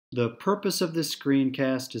The purpose of this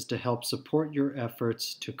screencast is to help support your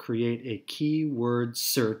efforts to create a keyword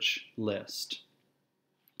search list.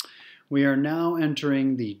 We are now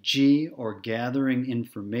entering the G, or gathering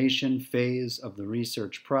information, phase of the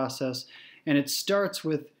research process, and it starts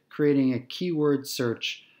with creating a keyword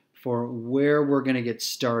search for where we're going to get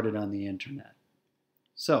started on the internet.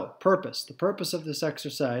 So, purpose. The purpose of this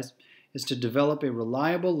exercise is to develop a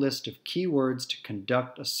reliable list of keywords to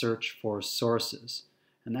conduct a search for sources,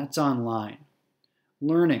 and that's online.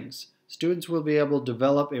 Learnings. Students will be able to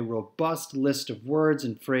develop a robust list of words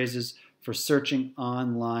and phrases for searching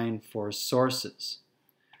online for sources.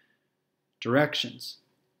 Directions.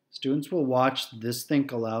 Students will watch this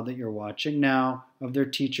Think Aloud that you're watching now of their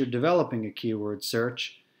teacher developing a keyword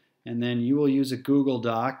search, and then you will use a Google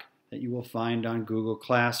Doc that you will find on Google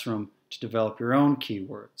Classroom to develop your own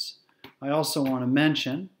keywords. I also want to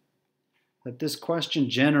mention that this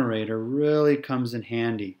question generator really comes in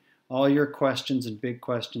handy. All your questions and big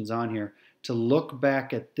questions on here, to look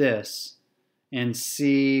back at this and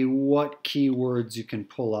see what keywords you can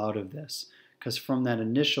pull out of this. Because from that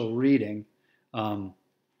initial reading,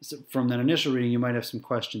 you might have some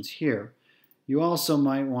questions here. You also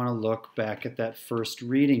might want to look back at that first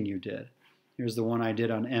reading you did. Here's the one I did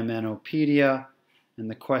on MNOpedia, and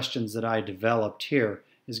the questions that I developed here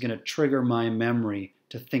is going to trigger my memory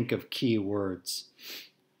to think of keywords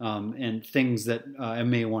and things that I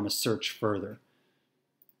may want to search further.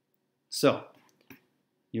 So,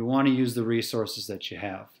 you want to use the resources that you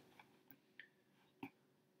have.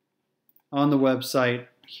 On the website,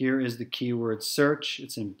 here is the keyword search.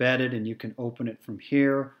 It's embedded and you can open it from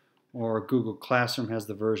here, or Google Classroom has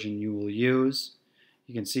the version you will use.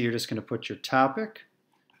 You can see you're just going to put your topic,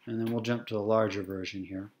 and then we'll jump to the larger version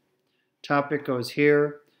here. Topic goes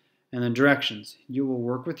here, and then directions. You will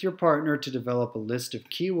work with your partner to develop a list of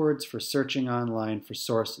keywords for searching online for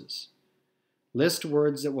sources. List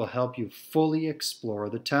words that will help you fully explore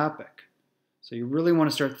the topic. So you really want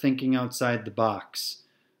to start thinking outside the box.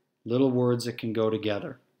 Little words that can go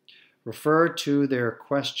together. Refer to their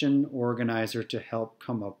question organizer to help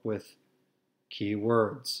come up with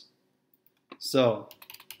keywords. So,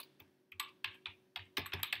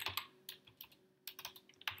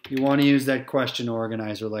 you want to use that question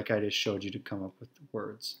organizer like I just showed you to come up with the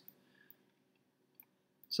words.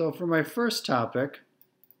 So for my first topic,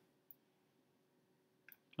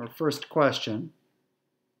 or first question,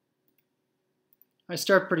 I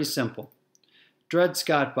start pretty simple. Dred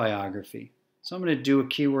Scott biography. So I'm going to do a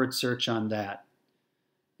keyword search on that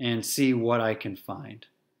and see what I can find.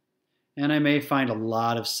 And I may find a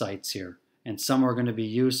lot of sites here, and some are going to be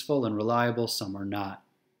useful and reliable, some are not.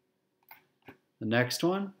 The next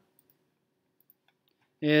one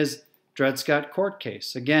is Dred Scott court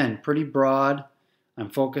case. Again, pretty broad. I'm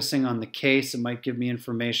focusing on the case. It might give me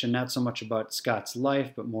information not so much about Scott's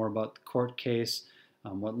life, but more about the court case,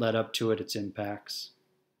 what led up to it, its impacts.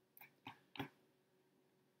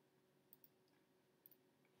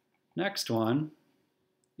 Next one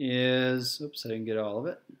is, oops, I didn't get all of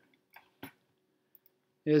it,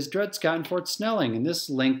 is Dred Scott and Fort Snelling. And this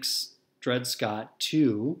links Dred Scott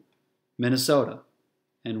to Minnesota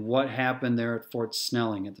and what happened there at Fort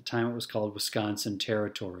Snelling. At the time it was called Wisconsin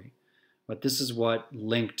Territory. But this is what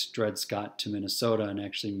linked Dred Scott to Minnesota and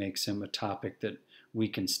actually makes him a topic that we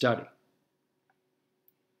can study.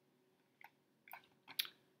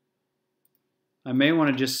 I may want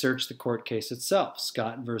to just search the court case itself,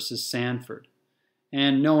 Scott versus Sanford.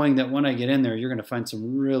 And knowing that when I get in there, you're going to find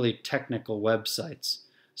some really technical websites.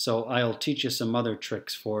 So I'll teach you some other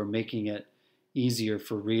tricks for making it easier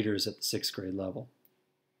for readers at the 6th grade level.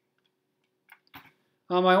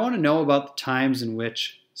 I want to know about the times in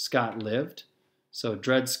which Scott lived. So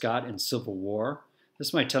Dred Scott and Civil War.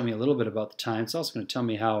 This might tell me a little bit about the time. It's also going to tell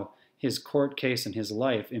me how his court case and his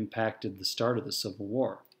life impacted the start of the Civil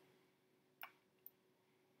War.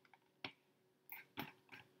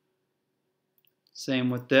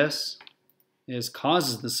 Same with this, is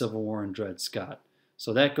causes the Civil War in Dred Scott.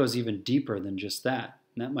 So that goes even deeper than just that.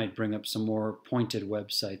 And that might bring up some more pointed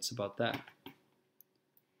websites about that.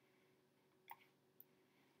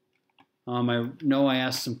 I know I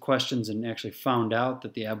asked some questions and actually found out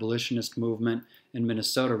that the abolitionist movement in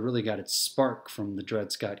Minnesota really got its spark from the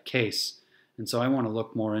Dred Scott case. And so I want to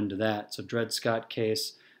look more into that. So Dred Scott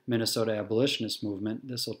case, Minnesota abolitionist movement,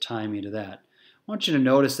 this will tie me to that. I want you to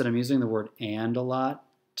notice that I'm using the word "and" a lot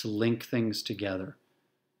to link things together.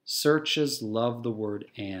 Searches love the word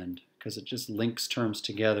 "and" because it just links terms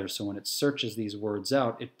together. So when it searches these words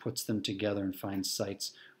out, it puts them together and finds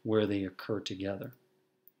sites where they occur together.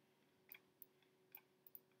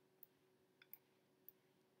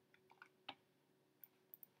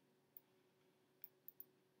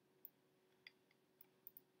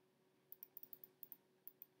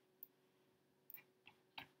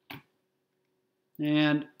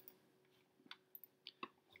 And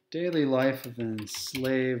daily life of an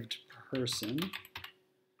enslaved person.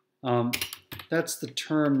 That's the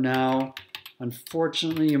term now.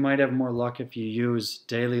 Unfortunately, you might have more luck if you use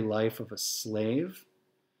daily life of a slave,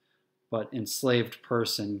 but enslaved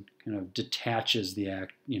person kind of detaches the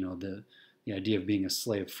act, the idea of being a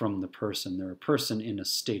slave from the person. They're a person in a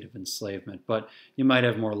state of enslavement, but you might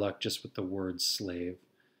have more luck just with the word slave.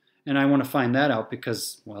 And I want to find that out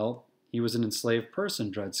because, well, he was an enslaved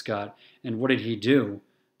person, Dred Scott, and what did he do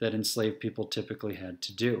that enslaved people typically had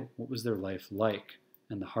to do? What was their life like?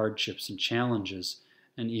 And the hardships and challenges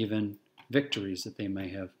and even victories that they may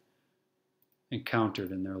have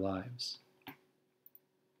encountered in their lives.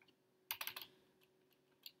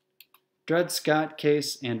 Dred Scott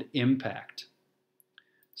case and impact.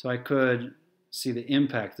 So I could see the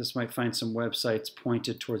impact. This might find some websites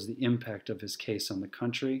pointed towards the impact of his case on the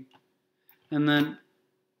country. And then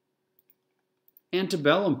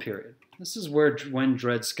antebellum period. This is when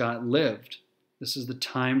Dred Scott lived. This is the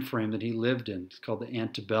time frame that he lived in. It's called the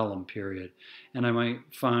antebellum period. And I might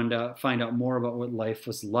find out more about what life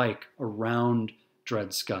was like around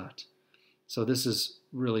Dred Scott. So this is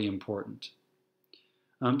really important.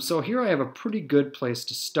 So here I have a pretty good place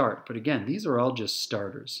to start. But again, these are all just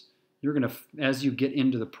starters. You're going to, as you get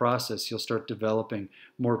into the process, you'll start developing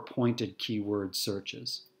more pointed keyword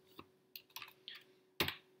searches.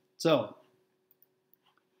 So,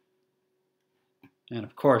 and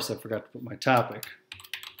of course, I forgot to put my topic,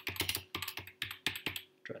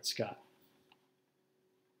 Dred Scott.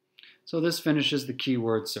 So this finishes the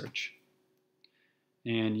keyword search.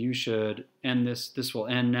 And you should end this will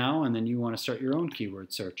end now, and then you want to start your own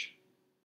keyword search.